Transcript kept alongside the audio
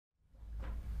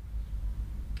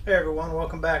Hey everyone,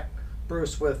 welcome back.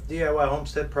 Bruce with DIY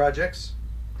Homestead Projects.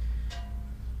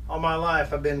 All my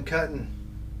life I've been cutting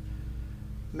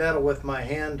metal with my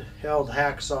handheld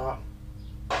hacksaw,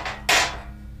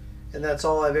 and that's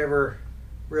all I've ever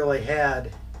really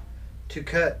had to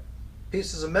cut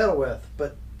pieces of metal with.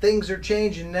 But things are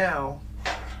changing now,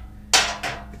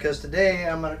 because today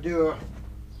I'm going to do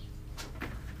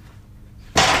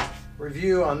a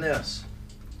review on this.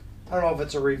 I don't know if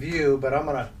it's a review, but I'm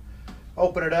going to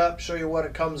open it up, show you what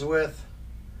it comes with.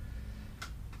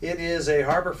 It is a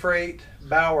Harbor Freight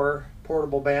Bauer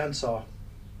Portable Bandsaw.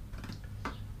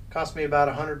 Cost me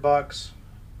about $100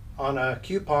 on a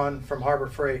coupon from Harbor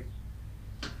Freight.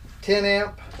 10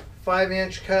 amp,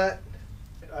 5-inch cut.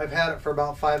 I've had it for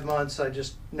about 5 months. I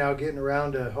just now getting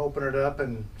around to open it up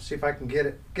and see if I can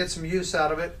get some use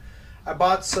out of it. I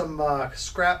bought some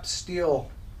scrap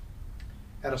steel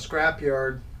at a scrap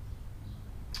yard.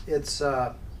 It's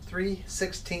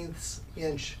 3/16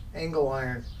 inch angle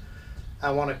iron.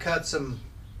 I want to cut some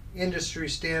industry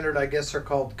standard, I guess they're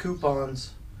called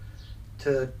coupons,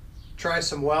 to try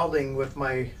some welding with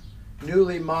my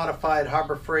newly modified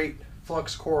Harbor Freight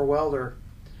flux core welder.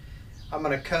 I'm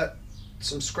going to cut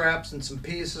some scraps and some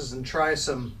pieces and try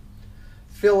some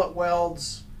fillet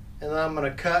welds, and then I'm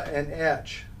going to cut and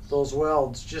etch those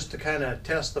welds just to kind of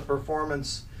test the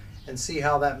performance and see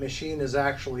how that machine is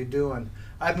actually doing.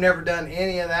 I've never done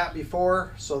any of that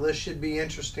before, so this should be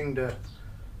interesting to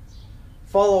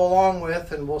follow along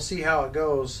with, and we'll see how it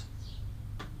goes.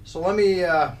 So let me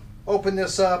open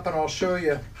this up and I'll show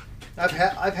you. I've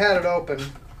had it open.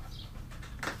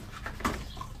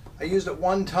 I used it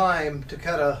one time to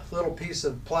cut a little piece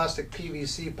of plastic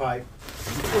PVC pipe,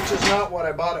 which is not what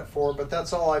I bought it for, but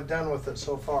that's all I've done with it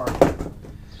so far.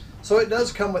 So it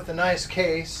does come with a nice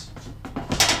case.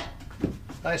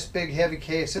 Nice big heavy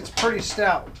case. It's pretty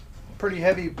stout, pretty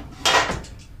heavy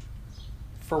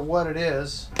for what it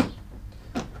is.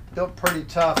 Built pretty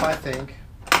tough, I think.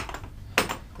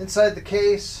 Inside the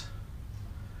case,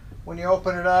 when you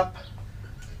open it up,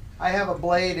 I have a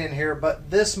blade in here,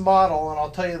 but this model, and I'll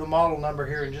tell you the model number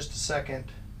here in just a second,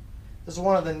 this is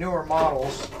one of the newer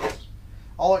models.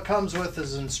 All it comes with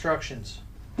is instructions.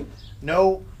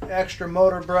 No extra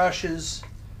motor brushes,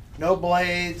 no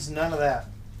blades, none of that.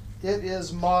 It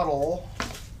is model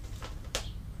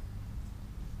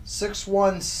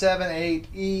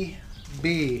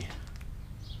 6178EB.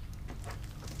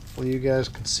 Well, you guys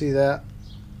can see that.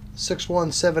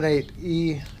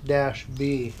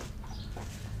 6178E-B.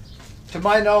 To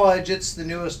my knowledge, it's the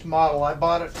newest model. I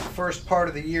bought it the first part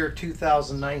of the year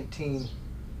 2019.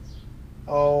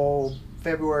 Oh,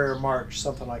 February or March,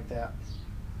 something like that.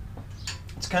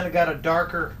 It's kind of got a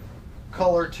darker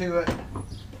color to it.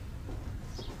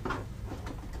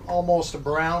 Almost a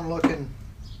brown looking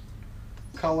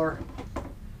color,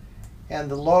 and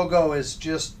the logo is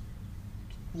just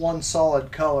one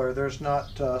solid color. There's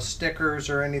not stickers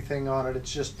or anything on it.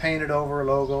 It's just painted over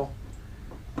logo.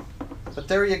 But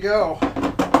there you go.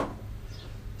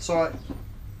 So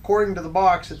according to the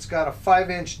box, it's got a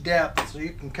 5-inch depth, so you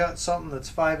can cut something that's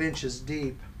 5 inches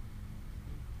deep.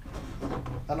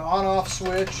 An on-off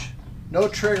switch, no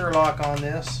trigger lock on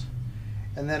this,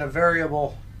 and then a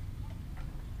variable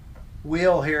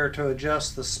wheel here to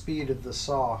adjust the speed of the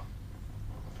saw.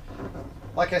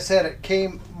 Like I said,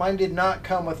 mine did not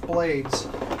come with blades,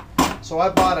 so I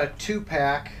bought a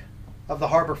 2-pack of the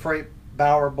Harbor Freight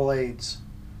Bauer blades.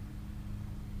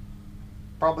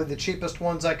 Probably the cheapest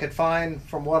ones I could find.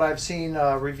 From what I've seen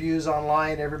reviews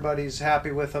online, everybody's happy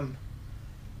with them.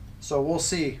 So we'll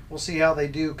see how they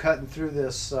do cutting through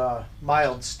this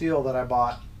mild steel that I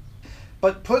bought.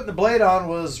 But putting the blade on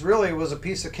was a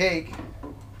piece of cake.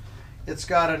 It's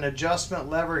got an adjustment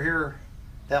lever here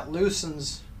that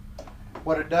loosens.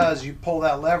 What it does, you pull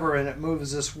that lever and it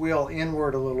moves this wheel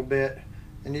inward a little bit,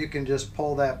 and you can just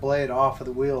pull that blade off of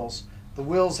the wheels. The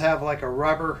wheels have like a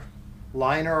rubber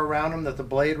liner around them that the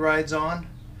blade rides on.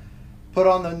 Put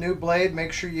on the new blade,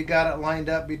 make sure you got it lined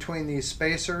up between these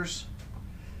spacers,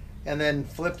 and then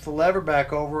flip the lever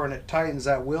back over and it tightens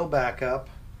that wheel back up,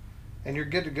 and you're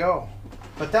good to go.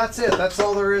 But that's it. That's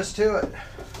all there is to it.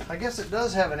 I guess it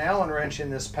does have an Allen wrench in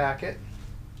this packet,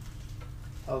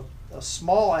 a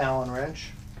small Allen wrench.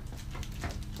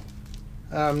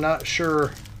 I'm not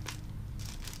sure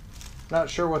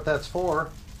what that's for,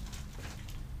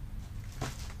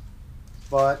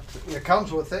 but it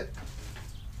comes with it.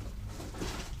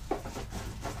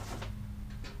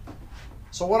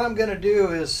 So what I'm going to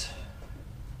do is,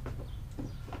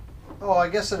 I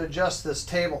guess it adjusts this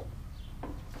table.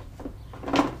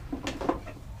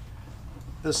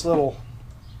 This little,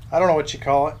 I don't know what you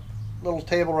call it, little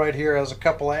table right here has a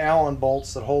couple of Allen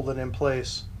bolts that hold it in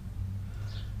place.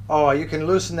 Oh, you can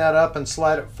loosen that up and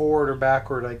slide it forward or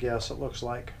backward, I guess it looks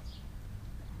like.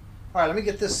 All right, let me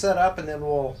get this set up and then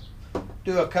we'll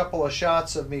do a couple of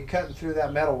shots of me cutting through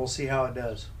that metal. We'll see how it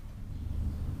does.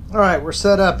 All right, we're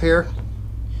set up here.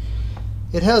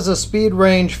 It has a speed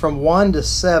range from 1 to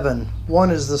 7.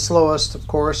 1 is the slowest, of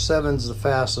course, 7 is the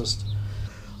fastest.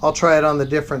 I'll try it on the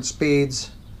different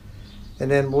speeds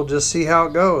and then we'll just see how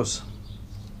it goes.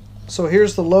 So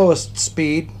here's the lowest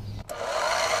speed.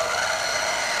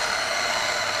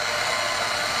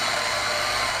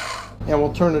 And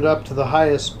we'll turn it up to the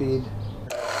highest speed.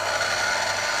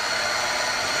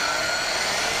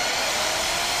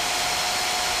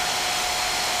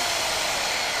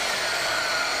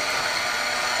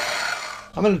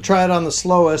 I'm going to try it on the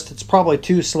slowest. It's probably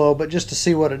too slow, but just to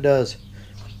see what it does.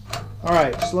 All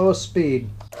right, slowest speed.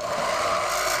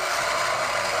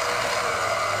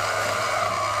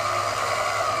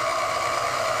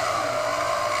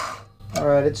 All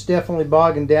right, it's definitely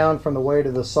bogging down from the weight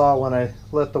of the saw when I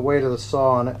let the weight of the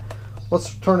saw on it.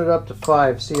 Let's turn it up to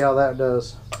 5, see how that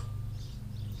does.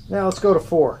 Now let's go to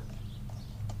 4.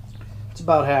 It's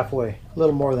about halfway, a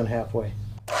little more than halfway.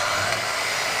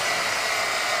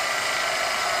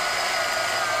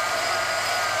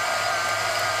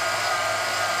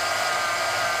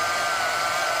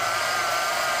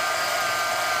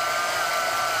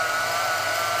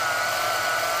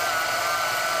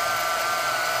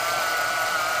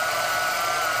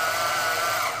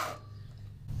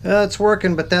 It's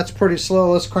working, but that's pretty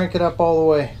slow. Let's crank it up all the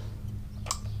way.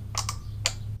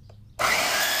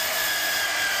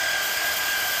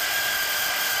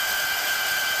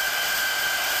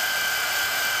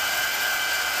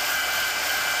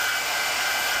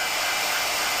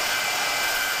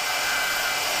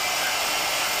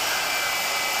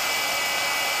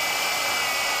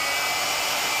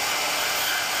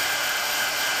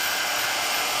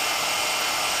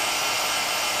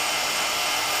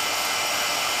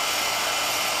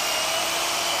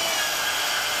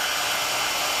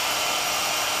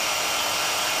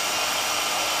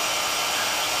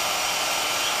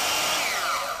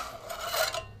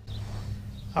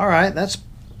 All right,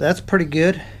 that's pretty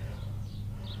good.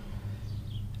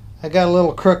 I got a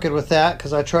little crooked with that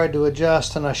because I tried to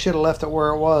adjust and I should have left it where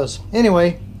it was.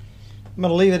 Anyway, I'm going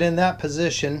to leave it in that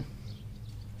position.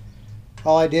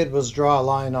 All I did was draw a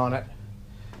line on it.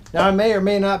 Now I may or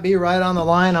may not be right on the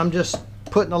line. I'm just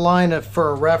putting a line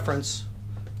for a reference.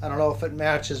 I don't know if it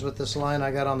matches with this line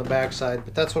I got on the back side,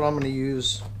 but that's what I'm going to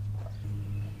use.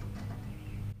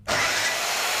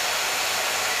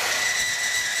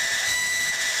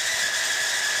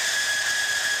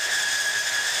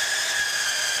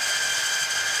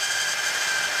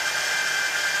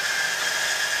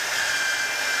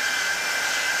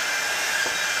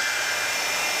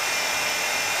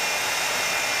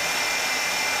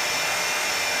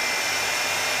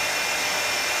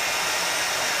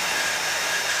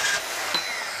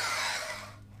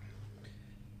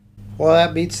 Well,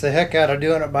 that beats the heck out of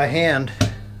doing it by hand.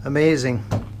 Amazing.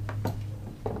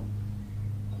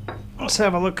 Let's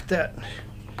have a look at that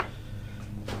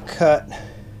cut.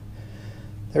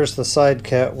 There's the side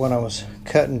cut when I was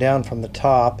cutting down from the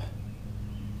top.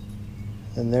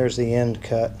 And there's the end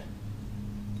cut.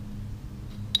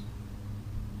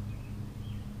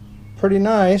 Pretty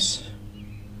nice.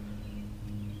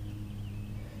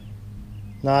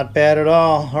 Not bad at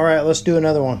all. All right, let's do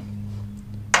another one.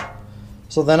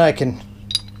 So then I can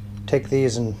take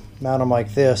these and mount them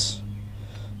like this,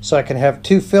 so I can have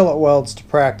 2 fillet welds to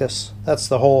practice. That's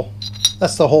the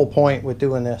whole point with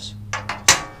doing this.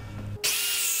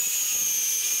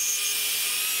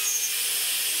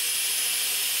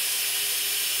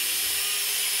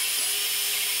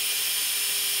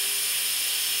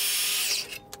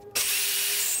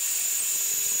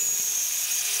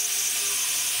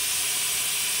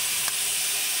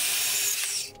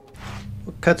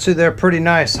 Cuts through there pretty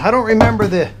nice. I don't remember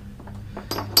the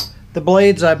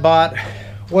blades I bought,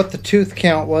 what the tooth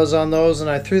count was on those, and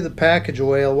I threw the package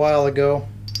away a while ago.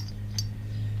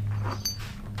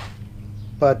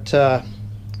 But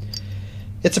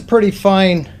it's a pretty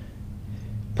fine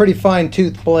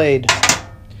tooth blade.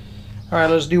 All right,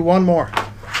 let's do one more.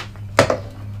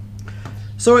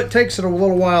 So it takes it a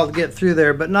little while to get through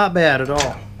there, but not bad at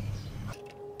all.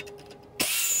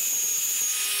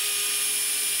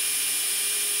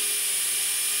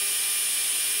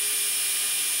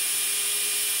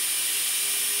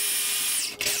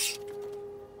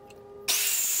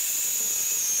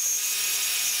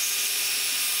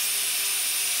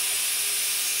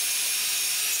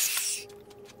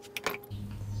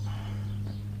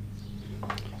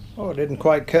 Oh Oh, it didn't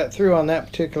quite cut through on that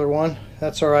particular one.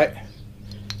 That's all right.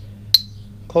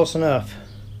 Close enough.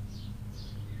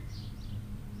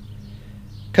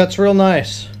 Cuts real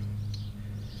nice.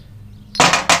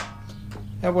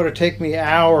 That would have taken me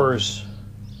hours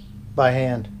by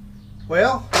hand.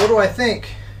 Well, what do I think?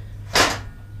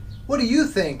 What do you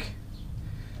think?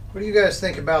 What do you guys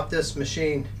think about this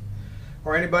machine?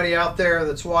 Or anybody out there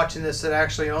that's watching this that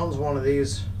actually owns one of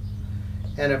these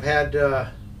and have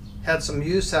had some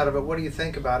use out of it, what do you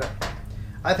think about it?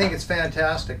 I think it's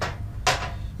fantastic.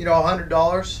 You know,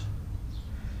 $100.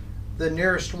 The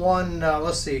nearest one,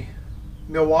 let's see,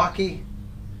 Milwaukee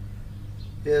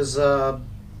is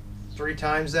 3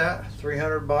 times that,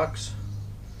 300 bucks.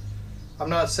 I'm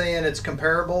not saying it's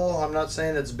comparable. I'm not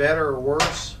saying it's better or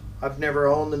worse. I've never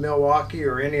owned the Milwaukee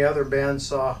or any other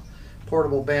bandsaw,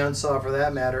 portable bandsaw for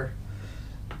that matter.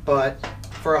 But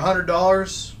for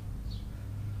 $100,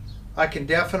 I can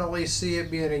definitely see it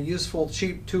being a useful,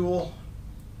 cheap tool.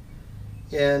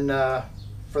 And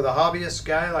for the hobbyist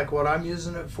guy, like what I'm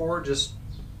using it for, just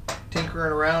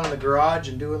tinkering around in the garage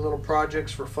and doing little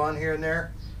projects for fun here and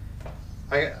there,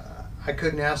 I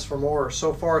couldn't ask for more.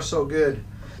 So far, so good.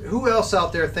 Who else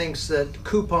out there thinks that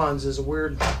coupons is a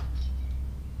weird...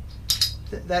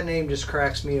 That name just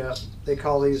cracks me up. They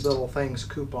call these little things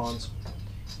coupons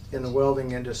in the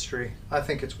welding industry. I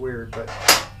think it's weird, but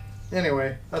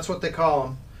anyway, that's what they call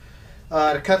them.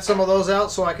 To cut some of those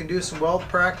out so I can do some weld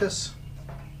practice.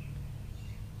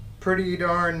 Pretty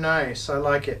darn nice. I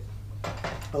like it.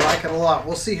 I like it a lot.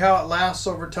 We'll see how it lasts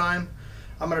over time.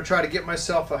 I'm going to try to get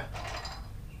myself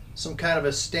some kind of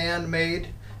a stand made.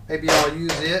 Maybe I'll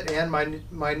use it and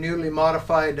my newly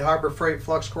modified Harbor Freight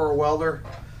flux core welder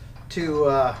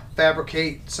to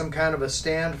fabricate some kind of a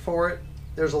stand for it.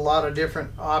 There's a lot of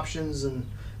different options and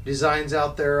designs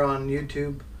out there on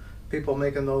YouTube, people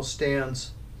making those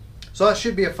stands. So that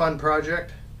should be a fun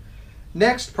project.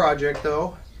 Next project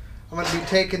though, I'm going to be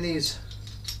taking these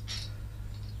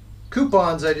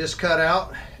coupons I just cut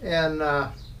out and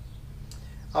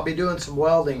I'll be doing some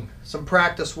welding, some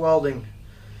practice welding.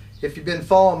 If you've been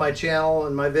following my channel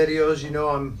and my videos, you know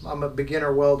I'm a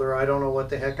beginner welder. I don't know what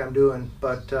the heck I'm doing,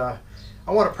 but I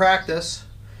want to practice.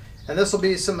 And this will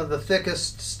be some of the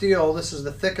thickest steel. This is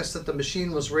the thickest that the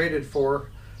machine was rated for,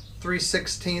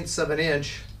 3/16 of an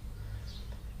inch.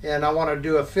 And I want to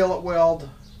do a fillet weld.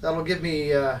 That'll give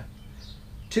me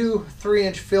 2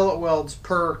 3-inch fillet welds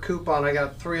per coupon. I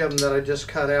got 3 of them that I just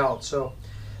cut out. So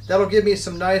that'll give me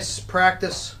some nice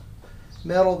practice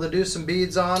metal to do some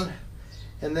beads on.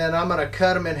 And then I'm going to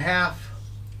cut them in half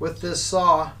with this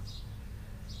saw,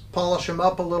 polish them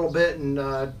up a little bit,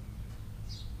 and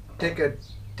take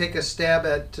a stab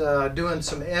at doing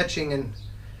some etching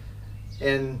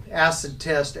and acid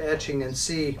test etching, and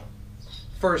see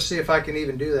if I can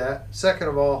even do that. Second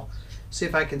of all, see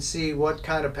if I can see what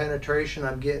kind of penetration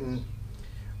I'm getting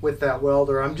with that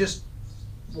welder. I'm just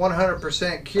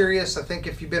 100% curious. I think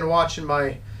if you've been watching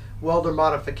my welder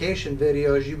modification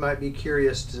videos, you might be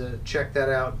curious to check that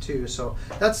out too. So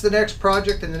that's the next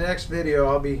project. In the next video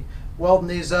I'll be welding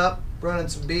these up, running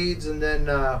some beads, and then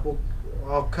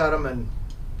I'll cut them and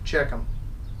check them.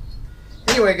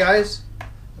 Anyway guys,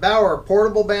 Bauer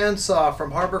Portable Bandsaw from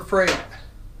Harbor Freight,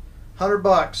 100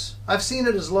 bucks. I've seen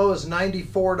it as low as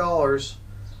 $94.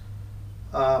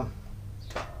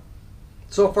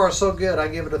 So far so good. I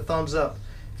give it a thumbs up.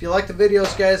 If you like the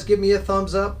videos guys, give me a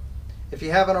thumbs up. If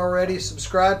you haven't already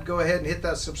subscribed, go ahead and hit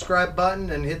that subscribe button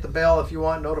and hit the bell if you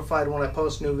want notified when I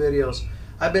post new videos.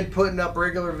 I've been putting up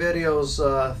regular videos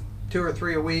 2 or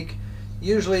 3 a week,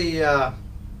 usually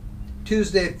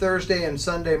Tuesday, Thursday, and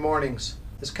Sunday mornings.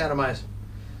 It's kind of my,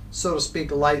 so to speak,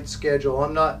 light schedule.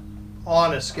 I'm not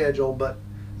on a schedule, but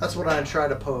that's what I try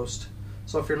to post.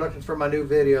 So if you're looking for my new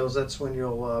videos, that's when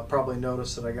you'll probably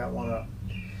notice that I got one up.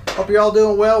 Hope you're all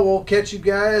doing well. We'll catch you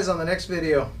guys on the next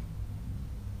video.